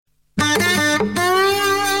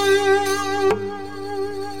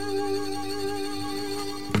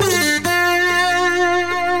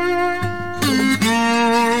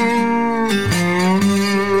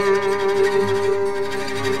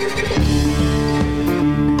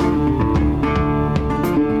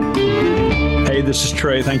Hey, this is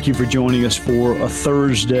Trey. Thank you for joining us for a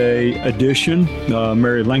Thursday edition,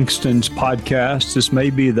 Mary Langston's podcast. This may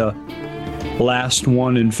be the last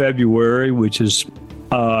one in February, which is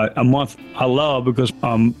a month I love because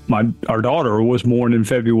our daughter was born in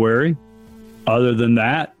February. Other than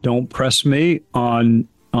that, don't press me on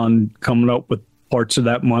coming up with parts of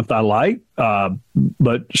that month I like.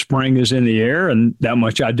 But spring is in the air, and that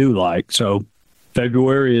much I do like. So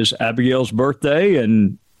February is Abigail's birthday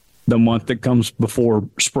and the month that comes before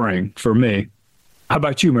spring for me. How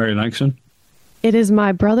about you, Mary Langston? It is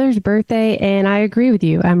my brother's birthday, and I agree with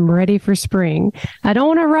you. I'm ready for spring. I don't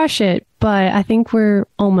want to rush it, but I think we're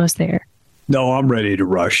almost there. No, I'm ready to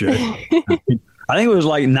rush it. I think it was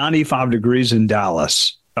like 95 degrees in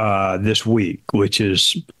Dallas this week, which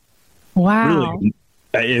is wow.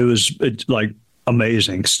 Really, it's like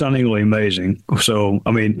amazing, stunningly amazing. So,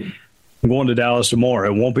 I mean, I'm going to Dallas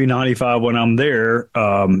tomorrow. It won't be 95 when I'm there,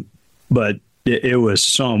 but it was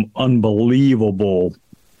some unbelievable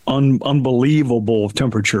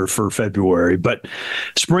temperature for February. But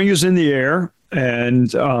spring is in the air,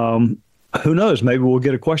 and who knows? Maybe we'll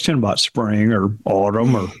get a question about spring or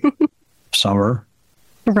autumn or summer.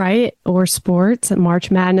 Right. Or sports.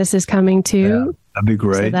 March Madness is coming too. Yeah, that'd be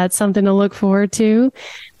great. So that's something to look forward to.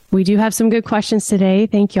 We do have some good questions today.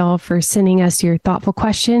 Thank y'all for sending us your thoughtful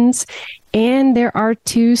questions. And there are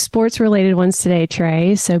 2 sports-related ones today,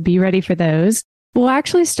 Trey, so be ready for those. We'll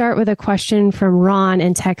actually start with a question from Ron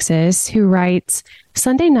in Texas, who writes,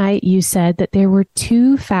 Sunday night you said that there were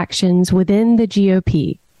 2 factions within the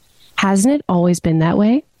GOP. Hasn't it always been that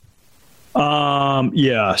way?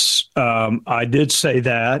 Yes, I did say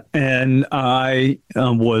that, and I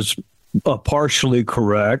was partially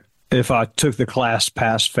correct. If I took the class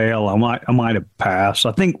pass-fail, I might have passed.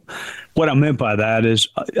 I think what I meant by that is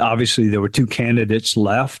obviously there were 2 candidates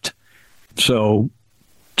left. So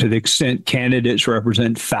to the extent candidates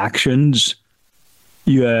represent factions,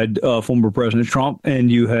 you had former President Trump and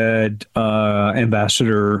you had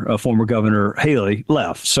former Governor Haley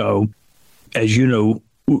left. So as you know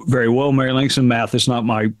very well, Mary Langston, math is not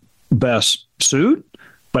my best suit,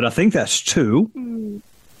 but I think that's 2.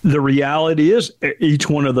 The reality is each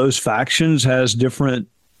one of those factions has different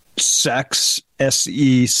sects,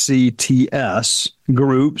 SECTS,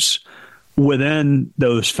 groups within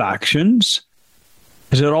those factions.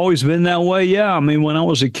 Has it always been that way? Yeah. I mean, when I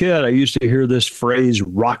was a kid, I used to hear this phrase,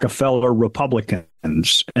 Rockefeller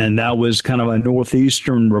Republicans, and that was kind of a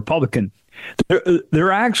Northeastern Republican. There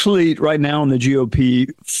are actually, right now in the GOP,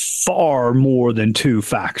 far more than 2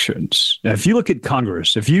 factions. Now, if you look at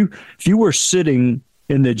Congress, if you were sitting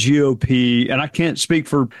in the GOP, and I can't speak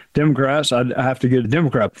for Democrats. I have to get a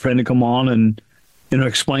Democrat friend to come on and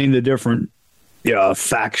explain the different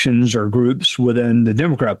factions or groups within the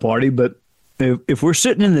Democrat Party. But if we're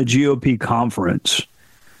sitting in the GOP conference,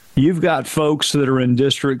 you've got folks that are in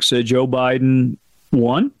districts that Joe Biden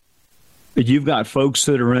won. You've got folks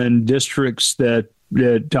that are in districts that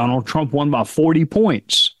Donald Trump won by 40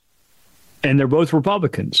 points. And they're both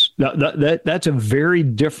Republicans. That's a very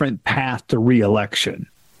different path to reelection.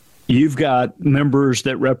 You've got members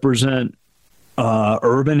that represent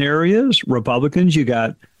urban areas, Republicans. You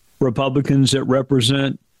got Republicans that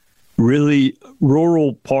represent really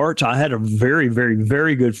rural parts. I had a very, very,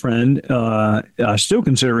 very good friend. I still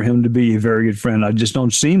consider him to be a very good friend. I just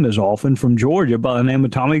don't see him as often, from Georgia, by the name of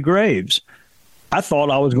Tommy Graves. I thought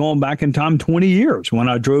I was going back in time 20 years when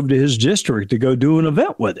I drove to his district to go do an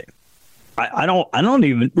event with him. I don't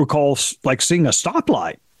even recall seeing a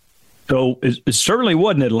stoplight. So it certainly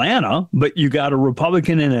wasn't Atlanta, but you got a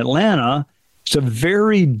Republican in Atlanta. It's a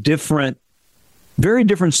very different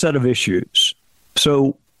set of issues.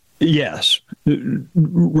 So yes,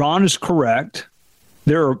 Ron is correct.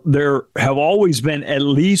 There have always been at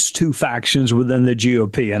least 2 factions within the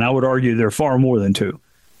GOP, and I would argue there are far more than 2.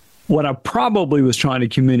 What I probably was trying to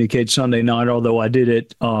communicate Sunday night, although I did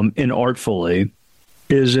it inartfully,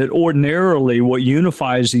 is that ordinarily what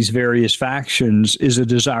unifies these various factions is a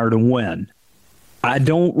desire to win. I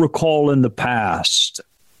don't recall in the past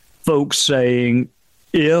folks saying,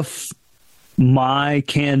 if my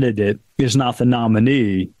candidate is not the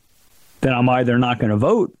nominee, then I'm either not going to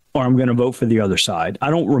vote or I'm going to vote for the other side. I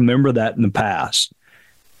don't remember that in the past.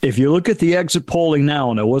 If you look at the exit polling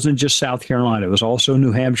now, and it wasn't just South Carolina, it was also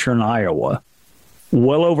New Hampshire and Iowa,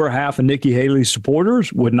 well over half of Nikki Haley's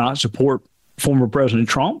supporters would not support former President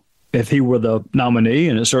Trump if he were the nominee,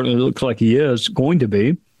 and it certainly looks like he is going to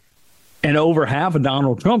be. And over half of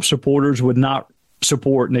Donald Trump's supporters would not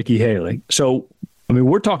support Nikki Haley. So, I mean,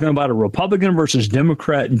 we're talking about a Republican versus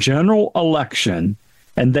Democrat general election,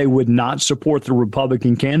 and they would not support the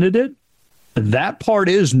Republican candidate. That part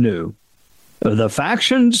is new. The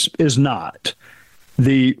factions is not.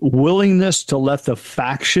 The willingness to let the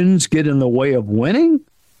factions get in the way of winning,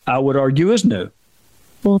 I would argue, is new.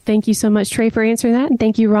 Well, thank you so much, Trey, for answering that. And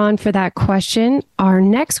thank you, Ron, for that question. Our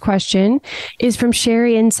next question is from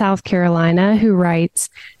Sherry in South Carolina, who writes,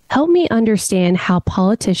 help me understand how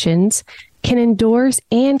politicians can endorse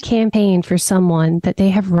and campaign for someone that they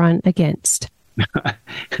have run against.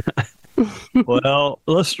 Well,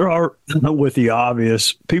 let's start with the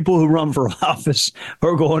obvious. People who run for office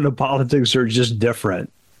or go into politics are just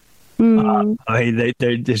different.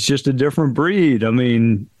 It's just a different breed. I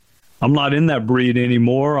mean, I'm not in that breed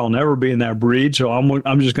anymore. I'll never be in that breed. So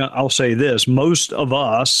I'll say this. Most of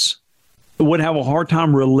us would have a hard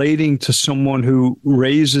time relating to someone who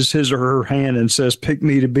raises his or her hand and says, pick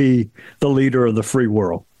me to be the leader of the free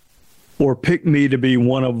world, or pick me to be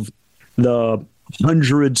one of the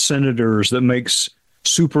 100 senators that makes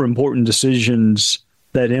super important decisions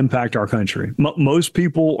that impact our country. Most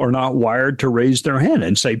people are not wired to raise their hand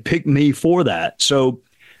and say, pick me for that. So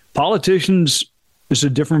politicians is a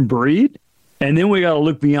different breed. And then we got to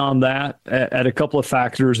look beyond that at a couple of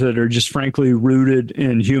factors that are just frankly rooted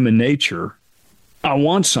in human nature. I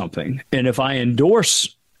want something. And if I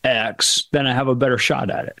endorse X, then I have a better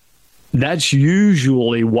shot at it. That's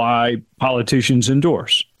usually why politicians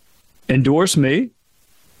endorse. Endorse me,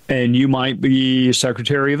 and you might be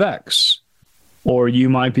Secretary of X, or you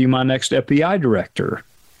might be my next FBI director,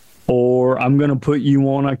 or I'm going to put you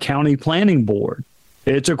on a county planning board.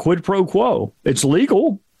 It's a quid pro quo. It's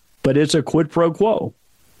legal, but it's a quid pro quo.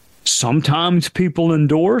 Sometimes people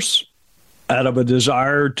endorse out of a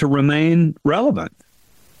desire to remain relevant.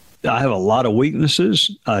 I have a lot of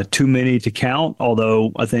weaknesses, too many to count,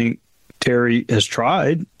 although I think Terry has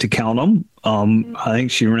tried to count them. I think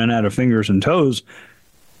she ran out of fingers and toes.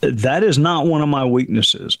 That is not one of my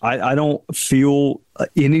weaknesses. I don't feel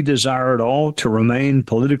any desire at all to remain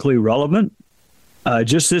politically relevant.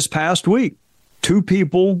 Just this past week, 2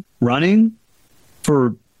 people running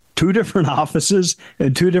for 2 different offices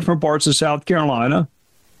in 2 different parts of South Carolina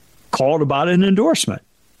called about an endorsement.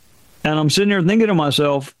 And I'm sitting there thinking to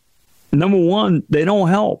myself, number one, they don't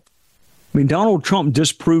help. I mean, Donald Trump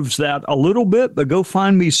disproves that a little bit, but go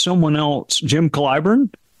find me someone else. Jim Clyburn,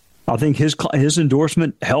 I think his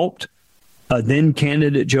endorsement helped then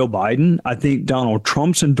candidate Joe Biden. I think Donald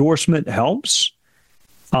Trump's endorsement helps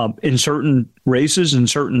in certain races and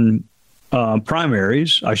certain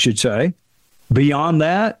primaries, I should say. Beyond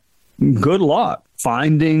that, good luck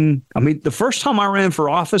finding. I mean, the first time I ran for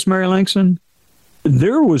office, Mary Langston,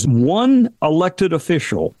 there was one elected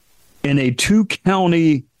official in a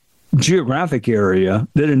 2-county geographic area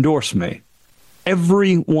that endorsed me.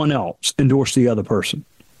 Everyone else endorsed the other person.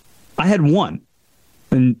 I had one.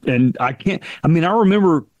 And I can't, I mean, I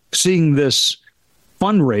remember seeing this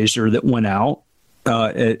fundraiser that went out,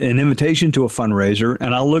 an invitation to a fundraiser,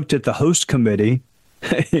 and I looked at the host committee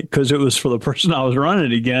because it was for the person I was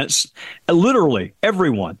running against. Literally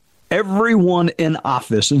everyone in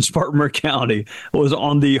office in Spartanburg County was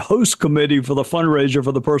on the host committee for the fundraiser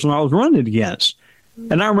for the person I was running against.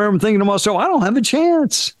 And I remember thinking to myself, I don't have a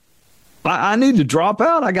chance. I need to drop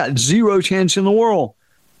out. I got zero chance in the world.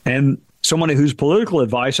 And somebody whose political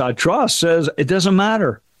advice I trust says it doesn't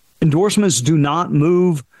matter. Endorsements do not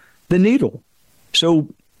move the needle. So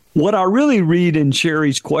what I really read in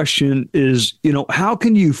Sherry's question is, how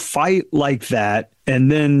can you fight like that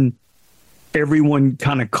and then everyone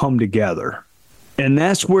kind of come together? And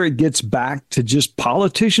that's where it gets back to just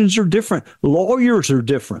politicians are different. Lawyers are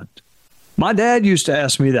different. My dad used to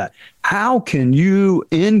ask me that. How can you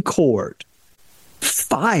in court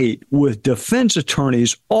fight with defense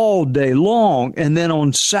attorneys all day long and then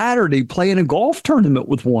on Saturday play in a golf tournament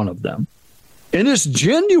with one of them? And it's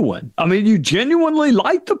genuine. I mean, you genuinely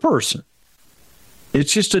like the person.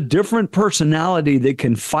 It's just a different personality that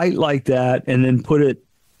can fight like that and then put it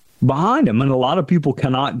behind them. And a lot of people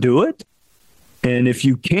cannot do it. And if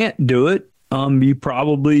you can't do it, you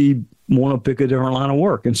probably want to pick a different line of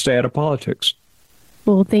work and stay out of politics.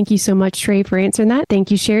 Well, thank you so much, Trey, for answering that.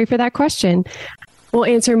 Thank you, Sherry, for that question. We'll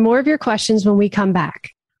answer more of your questions when we come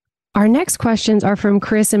back. Our next questions are from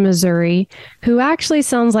Chris in Missouri, who actually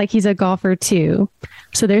sounds like he's a golfer too.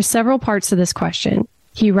 So there's several parts to this question.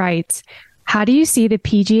 He writes, how do you see the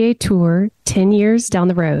PGA Tour 10 years down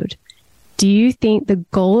the road? Do you think the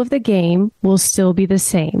goal of the game will still be the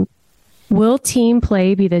same? Will team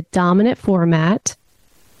play be the dominant format?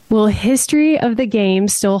 Will history of the game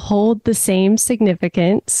still hold the same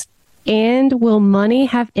significance? And will money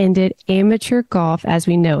have ended amateur golf as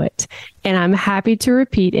we know it? And I'm happy to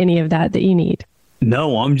repeat any of that you need.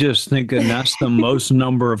 No, I'm just thinking that's the most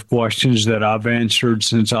number of questions that I've answered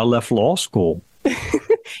since I left law school.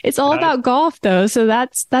 It's all about golf, though, so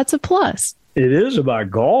that's a plus. It is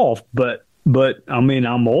about golf, but I mean,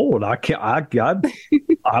 I'm old. I'm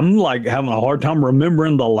like having a hard time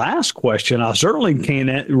remembering the last question. I certainly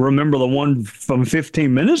can't remember the one from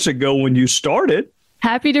 15 minutes ago when you started.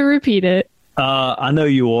 Happy to repeat it. I know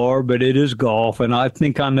you are, but it is golf, and I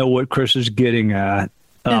think I know what Chris is getting at.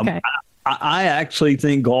 Okay. I actually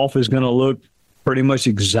think golf is going to look pretty much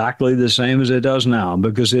exactly the same as it does now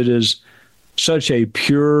because it is such a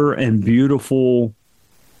pure and beautiful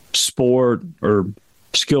sport or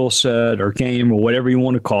skill set or game or whatever you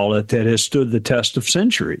want to call it that has stood the test of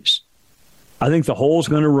centuries. I think the hole is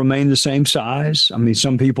going to remain the same size. I mean,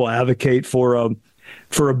 some people advocate for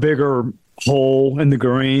a bigger hole in the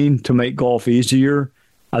green to make golf easier.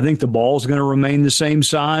 I think the ball is going to remain the same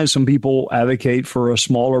size. Some people advocate for a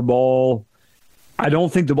smaller ball. I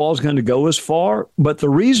don't think the ball is going to go as far, but the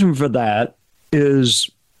reason for that is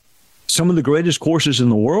some of the greatest courses in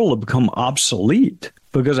the world have become obsolete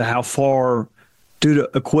because of how far, due to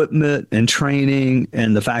equipment and training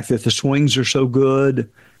and the fact that the swings are so good.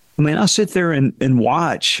 I mean, I sit there and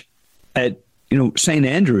watch at, St.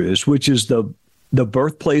 Andrews, which is the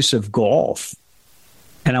birthplace of golf.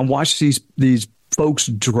 And I watch these folks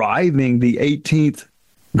driving the 18th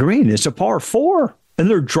green. It's a par 4, and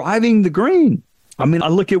they're driving the green. I mean, I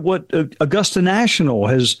look at what Augusta National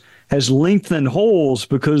has lengthened holes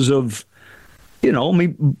because of,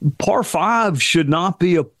 par 5 should not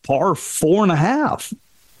be a par 4.5.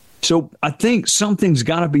 So I think something's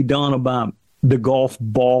got to be done about the golf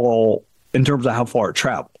ball in terms of how far it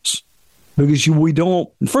travels. Because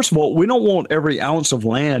first of all, we don't want every ounce of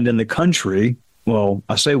land in the country. Well,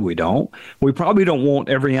 I say we don't. We probably don't want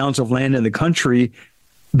every ounce of land in the country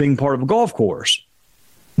being part of a golf course.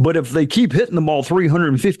 But if they keep hitting the ball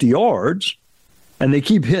 350 yards and they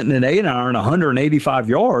keep hitting an 8-iron 185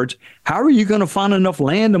 yards, how are you going to find enough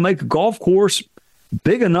land to make a golf course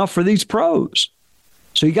big enough for these pros?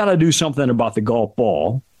 So you got to do something about the golf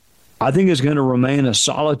ball. I think it's going to remain a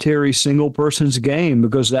solitary single person's game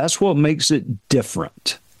because that's what makes it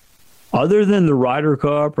different. Other than the Ryder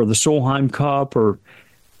Cup or the Solheim Cup or,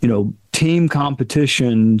 team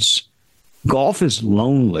competitions, golf is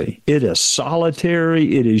lonely. It is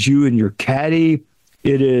solitary. It is you and your caddy.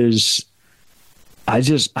 It is, I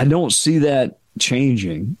don't see that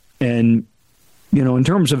changing. And, in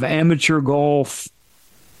terms of amateur golf,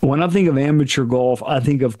 when I think of amateur golf, I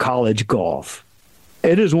think of college golf.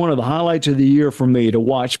 It is one of the highlights of the year for me to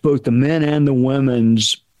watch both the men and the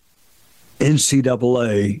women's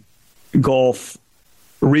NCAA golf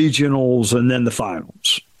regionals and then the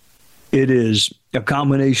finals. It is a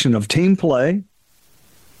combination of team play.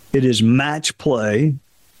 It is match play.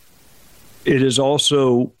 It is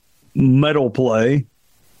also medal play.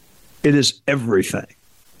 It is everything.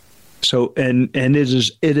 So, and it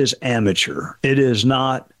is amateur. It is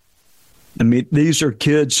not, these are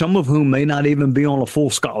kids, some of whom may not even be on a full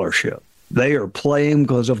scholarship. They are playing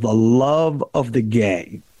because of the love of the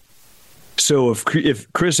game. So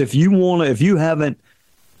if Chris, if you haven't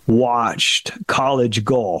watched college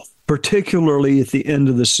golf, particularly at the end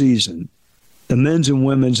of the season, the men's and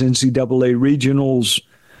women's NCAA regionals,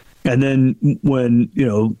 and then when,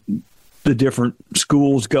 the different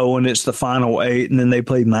schools go and it's the final 8 and then they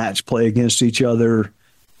play match play against each other,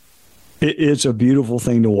 it's a beautiful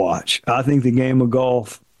thing to watch. I think the game of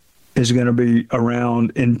golf is going to be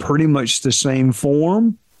around in pretty much the same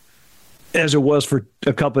form as it was for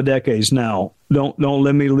a couple of decades now. Don't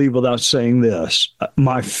let me leave without saying this.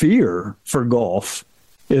 My fear for golf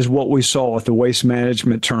is what we saw at the Waste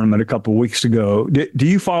Management tournament a couple of weeks ago. Do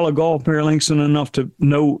you follow golf, Mary Langston, enough to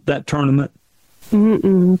know that tournament?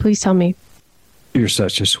 Please tell me. You're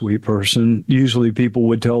such a sweet person. Usually people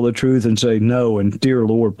would tell the truth and say no, and dear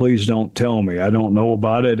Lord, please don't tell me. I don't know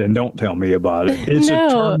about it, and don't tell me about it. It's no. A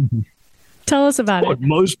tournament. Tell us about it.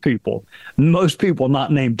 Most people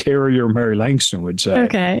not named Terry or Mary Langston would say.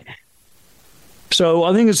 Okay. So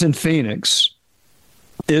I think it's in Phoenix.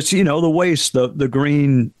 It's, the waste, the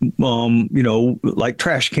green, like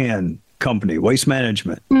trash can company, Waste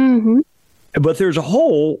Management. Mm-hmm. But there's a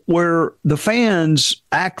hole where the fans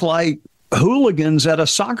act like hooligans at a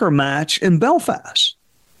soccer match in Belfast.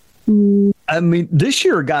 I mean, this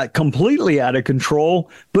year got completely out of control.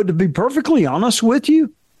 But to be perfectly honest with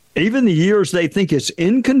you, even the years they think it's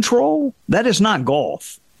in control, that is not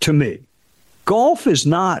golf to me. Golf is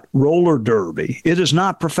not roller derby. It is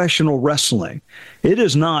not professional wrestling. It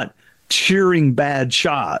is not cheering bad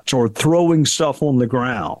shots or throwing stuff on the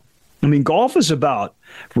ground. I mean, golf is about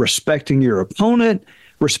respecting your opponent,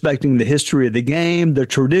 respecting the history of the game, the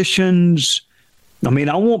traditions. I mean,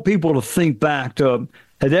 I want people to think back to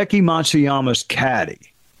Hideki Matsuyama's caddy.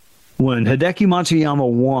 When Hideki Matsuyama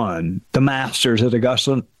won the Masters at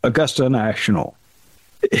Augusta National,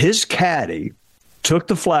 his caddy took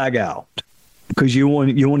the flag out because you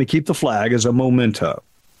want to keep the flag as a memento.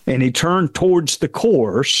 And he turned towards the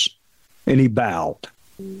course and he bowed.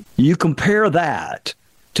 You compare that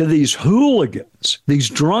to these hooligans, these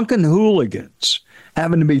drunken hooligans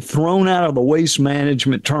having to be thrown out of the waste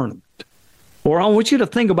management tournament. Or I want you to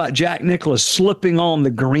think about Jack Nicklaus slipping on the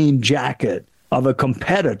green jacket of a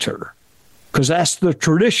competitor, because that's the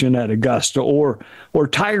tradition at Augusta, or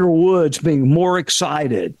Tiger Woods being more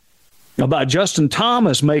excited about Justin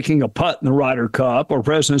Thomas making a putt in the Ryder Cup or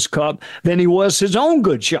President's Cup than he was his own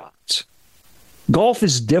good shots. Golf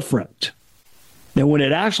is different. And when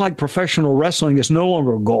it acts like professional wrestling, it's no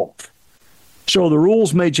longer golf. So the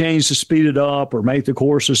rules may change to speed it up or make the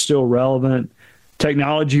courses still relevant.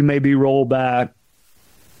 Technology may be rolled back.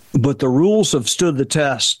 But the rules have stood the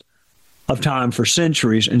test of time for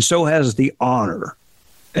centuries, and so has the honor.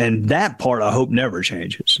 And that part, I hope, never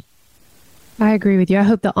changes. I agree with you. I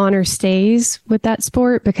hope the honor stays with that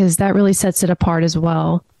sport because that really sets it apart as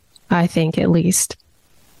well, I think, at least.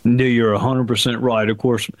 No, you're 100% right. Of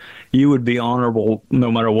course, you would be honorable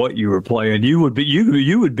no matter what you were playing. You would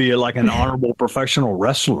be like an honorable professional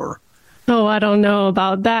wrestler. Oh, I don't know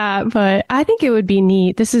about that, but I think it would be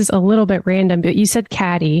neat. This is a little bit random, but you said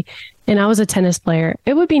caddy, and I was a tennis player.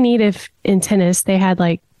 It would be neat if in tennis they had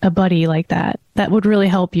like a buddy like that. That would really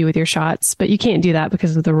help you with your shots, but you can't do that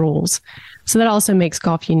because of the rules. So that also makes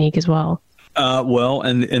golf unique as well. Well,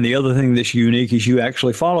 and the other thing that's unique is you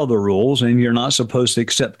actually follow the rules, and you're not supposed to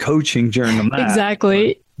accept coaching during the match.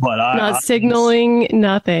 Exactly. But not signaling,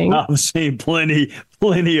 nothing. I've seen plenty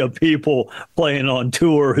of people playing on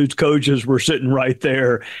tour whose coaches were sitting right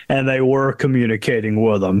there, and they were communicating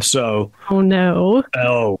with them. So, oh no,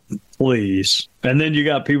 oh please. And then you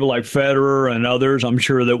got people like Federer and others. I'm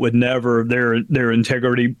sure that would never their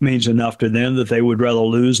integrity means enough to them that they would rather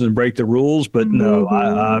lose than break the rules. But no,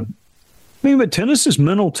 I mean, but tennis is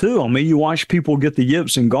mental too. I mean, you watch people get the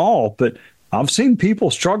yips in golf, but I've seen people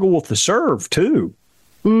struggle with the serve too.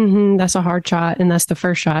 That's a hard shot, and that's the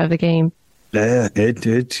first shot of the game. Yeah,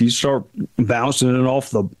 you start bouncing it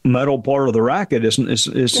off the metal part of the racket, it's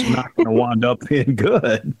not going to wind up being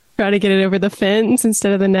good. Try to get it over the fence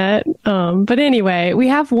instead of the net. But anyway, we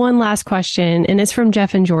have one last question, and it's from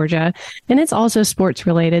Jeff in Georgia, and it's also sports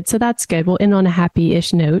related, so that's good. We'll end on a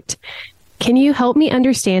happy-ish note. Can you help me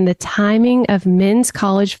understand the timing of men's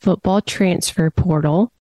college football transfer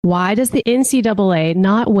portal? Why does the NCAA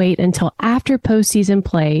not wait until after postseason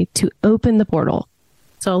play to open the portal?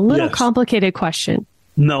 So a little complicated question.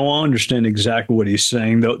 No, I understand exactly what he's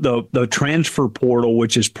saying. The transfer portal,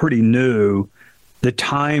 which is pretty new, the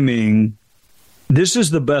timing, this is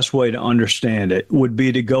the best way to understand it, would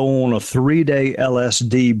be to go on a 3-day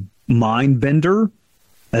LSD mind bender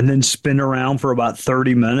and then spin around for about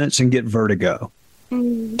 30 minutes and get vertigo.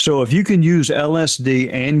 So if you can use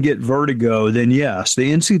LSD and get vertigo, then yes,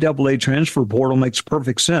 the NCAA transfer portal makes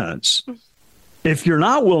perfect sense. If you're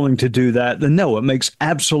not willing to do that, then no, it makes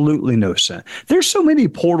absolutely no sense. There's so many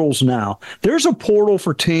portals now. There's a portal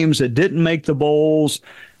for teams that didn't make the bowls.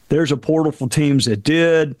 There's a portal for teams that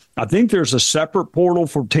did. I think there's a separate portal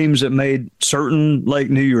for teams that made certain, like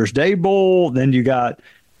New Year's Day Bowl. Then you got,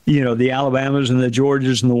 the Alabamas and the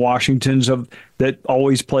Georgias and the Washingtons that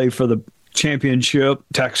always play for the championship,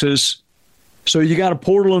 Texas. So you got a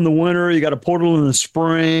portal in the winter, you got a portal in the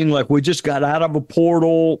spring, like we just got out of a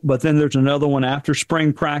portal, but then there's another one after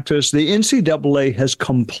spring practice. The NCAA has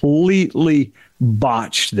completely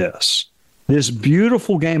botched this. This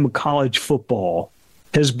beautiful game of college football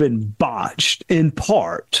has been botched in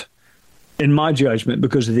part, in my judgment,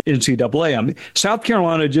 because of the NCAA. I mean, South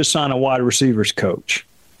Carolina just signed a wide receivers coach,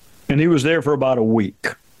 and he was there for about a week,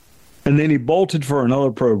 and then he bolted for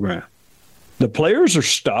another program. The players are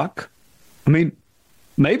stuck. I mean,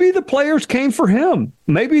 maybe the players came for him.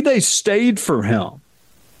 Maybe they stayed for him.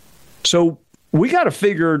 So we got to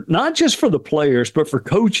figure, not just for the players, but for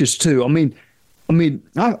coaches too. I mean,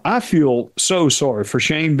 I feel so sorry for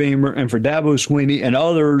Shane Beamer and for Dabo Swinney and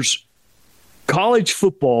others. College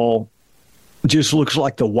football just looks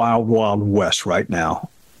like the wild, wild west right now,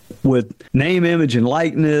 with name, image, and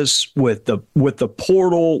likeness, with the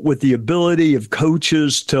portal, with the ability of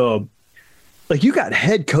coaches to, like, you got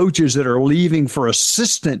head coaches that are leaving for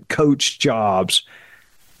assistant coach jobs.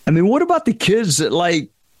 I mean, what about the kids that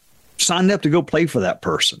signed up to go play for that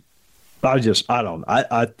person?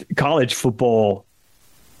 College football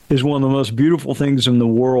is one of the most beautiful things in the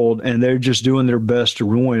world, and they're just doing their best to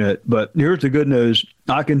ruin it. But here's the good news.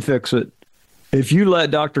 I can fix it. If you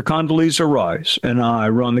let Dr. Condoleezza Rice and I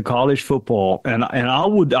run the college football, and I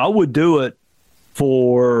would do it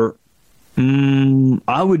for,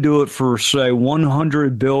 I would do it for, say,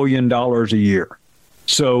 $100 billion a year.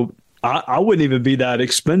 So I wouldn't even be that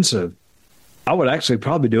expensive. I would actually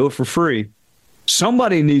probably do it for free.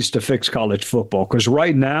 Somebody needs to fix college football, because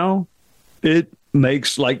right now it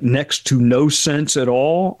makes like next to no sense at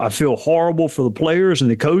all. I feel horrible for the players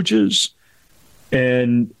and the coaches.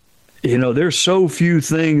 And, you know, there's so few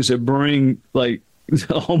things that bring like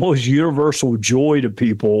almost universal joy to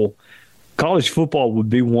people. College football would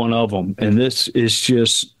be one of them. And this is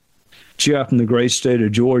just, Jeff, in the great state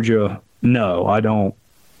of Georgia, no, I don't.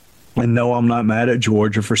 And no, I'm not mad at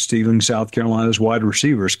Georgia for stealing South Carolina's wide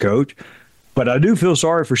receivers coach. But I do feel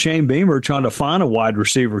sorry for Shane Beamer trying to find a wide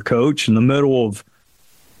receiver coach in the middle of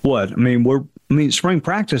what? I mean, spring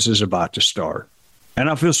practice is about to start. And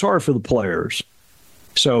I feel sorry for the players.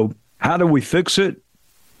 So how do we fix it?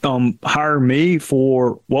 Hire me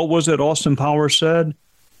for, what was it Austin Powers said?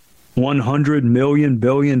 $100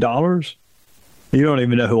 billion? You don't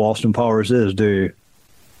even know who Austin Powers is, do you?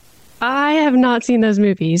 I have not seen those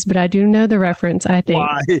movies, but I do know the reference, I think.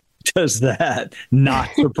 Why does that not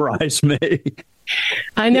surprise me?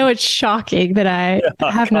 I know it's shocking that I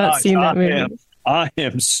have not seen that movie. I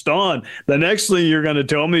am stunned. The next thing you're going to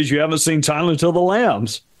tell me is you haven't seen Silence of the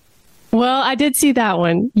Lambs. Well, I did see that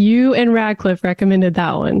one. You and Radcliffe recommended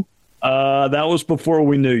that one. That was before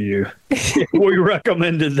we knew you. We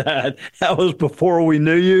recommended that. That was before we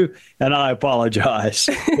knew you, and I apologize.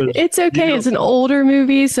 It's okay. You know, it's an older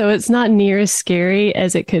movie, so it's not near as scary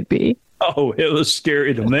as it could be. Oh, it was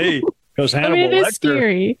scary to me because Hannibal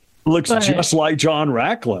Lecter looks just like John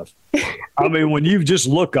Radcliffe. I mean, when you just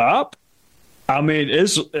look up, I mean,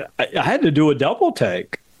 I had to do a double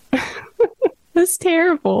take. That's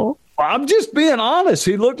terrible. I'm just being honest.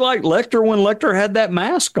 He looked like Lecter when Lecter had that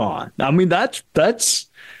mask on. I mean, that's.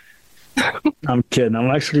 I'm kidding.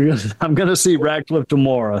 I'm going to see Radcliffe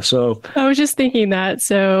tomorrow. So I was just thinking that.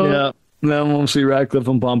 So yeah, then we'll see Radcliffe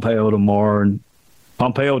and Pompeo tomorrow. And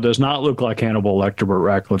Pompeo does not look like Hannibal Lecter, but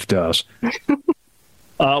Radcliffe does.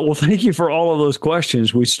 Well, thank you for all of those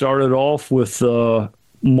questions. We started off with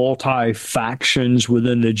multi-factions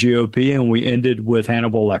within the GOP, and we ended with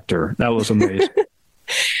Hannibal Lecter. That was amazing.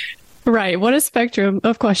 Right. What a spectrum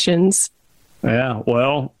of questions. Yeah.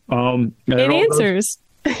 Well, and answers.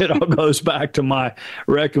 It all goes back to my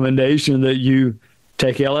recommendation that you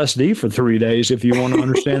take LSD for 3 days if you want to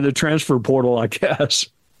understand the transfer portal, I guess.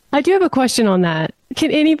 I do have a question on that. Can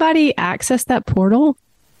anybody access that portal,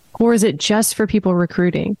 or is it just for people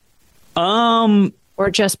recruiting? Or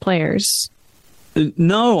just players?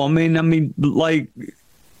 No, I mean, like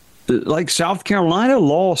South Carolina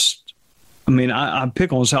lost. I mean, I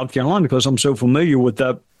pick on South Carolina because I'm so familiar with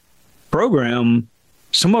that program.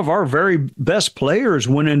 Some of our very best players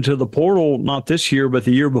went into the portal, not this year, but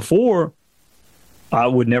the year before. I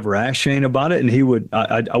would never ask Shane about it, and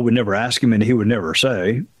I would never ask him, and he would never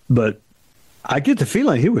say. But I get the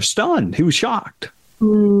feeling he was stunned. He was shocked.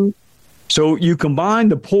 Mm. So you combine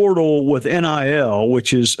the portal with NIL,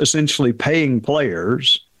 which is essentially paying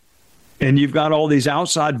players. And you've got all these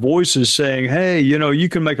outside voices saying, hey, you know, you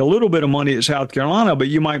can make a little bit of money at South Carolina, but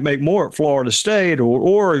you might make more at Florida State or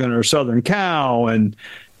Oregon or Southern Cal. And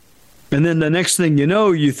then the next thing you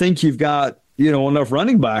know, you think you've got, you know, enough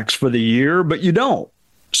running backs for the year, but you don't.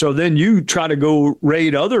 So then you try to go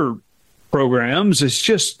raid other programs. It's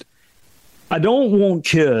just, I don't want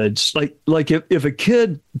kids, like if a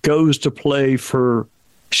kid goes to play for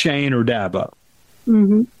Shane or Dabo,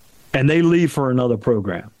 mm-hmm. and they leave for another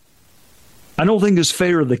program, I don't think it's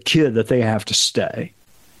fair to the kid that they have to stay.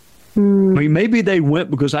 Mm. I mean, maybe they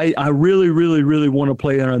went because I really, really, really want to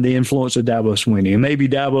play under the influence of Dabo Swinney. And maybe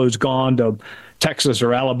Dabo's gone to Texas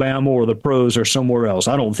or Alabama or the pros or somewhere else.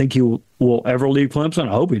 I don't think he will ever leave Clemson.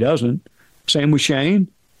 I hope he doesn't. Same with Shane.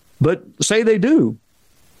 But say they do.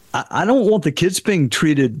 I don't want the kids being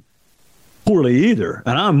treated poorly either.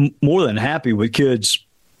 And I'm more than happy with kids,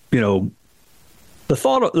 you know, the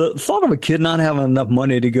thought of a kid not having enough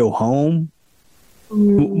money to go home,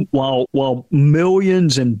 while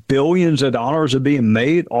millions and billions of dollars are being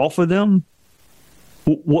made off of them.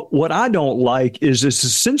 What I don't like is it's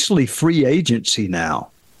essentially free agency now.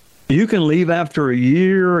 You can leave after a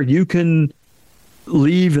year. You can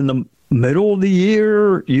leave in the middle of the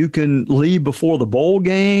year. You can leave before the bowl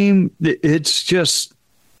game. It's just,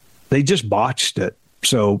 they just botched it.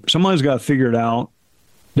 So somebody's got to figure it out.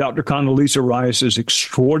 Dr. Condoleezza Rice is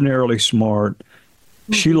extraordinarily smart.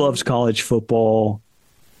 She loves college football.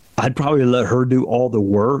 I'd probably let her do all the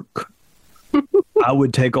work. I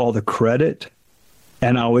would take all the credit,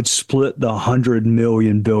 and I would split the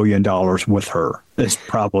 $100 billion with her. That's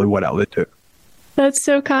probably what I would do. That's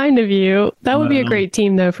so kind of you. That would be a great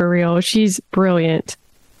team, though, for real. She's brilliant.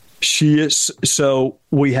 She is. So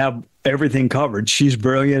we have everything covered. She's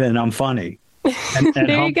brilliant, and I'm funny. And there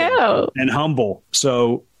humble, you go. And humble.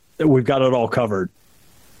 So we've got it all covered.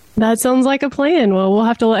 That sounds like a plan. Well, we'll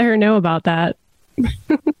have to let her know about that.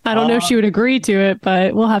 I don't know if she would agree to it,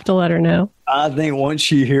 but we'll have to let her know. I think once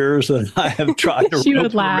she hears that I have tried to she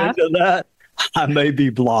would laugh. Into that, I may be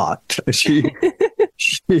blocked. I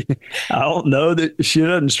don't know that she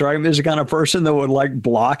doesn't strike me as the kind of person that would like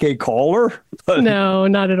block a caller. No,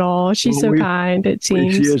 not at all. She's so kind, it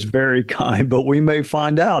seems. She is very kind, but we may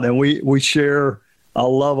find out. And we share a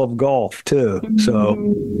love of golf too.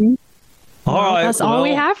 So, all right. That's all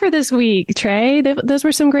we have for this week, Trey. Those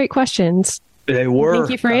were some great questions. They were.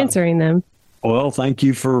 Thank you for answering them. Well, thank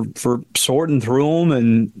you for sorting through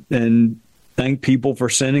them and thank people for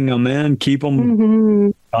sending them in. Keep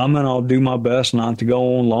them coming. I'll do my best not to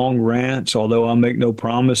go on long rants, although I make no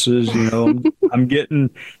promises. You know, I'm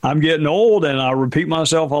getting old, and I repeat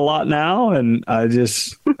myself a lot now, and I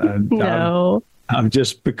just I've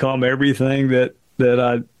just become everything that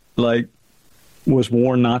I like was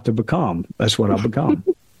warned not to become. That's what I've become.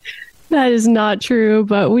 That is not true,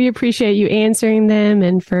 but we appreciate you answering them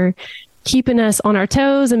and for keeping us on our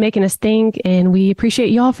toes and making us think. And we appreciate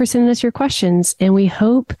y'all for sending us your questions. And we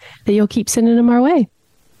hope that you'll keep sending them our way.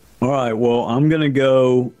 All right. Well, I'm going to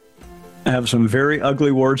go have some very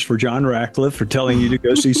ugly words for John Ratcliffe for telling you to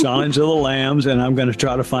go see Silence of the Lambs. And I'm going to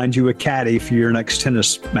try to find you a caddy for your next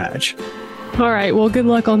tennis match. All right. Well, good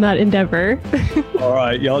luck on that endeavor. All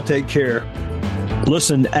right. Y'all take care.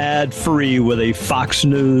 Listen ad-free with a Fox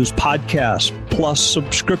News Podcast Plus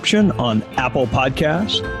subscription on Apple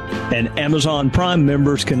Podcasts. And Amazon Prime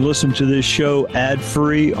members can listen to this show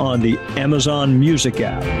ad-free on the Amazon Music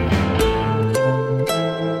app.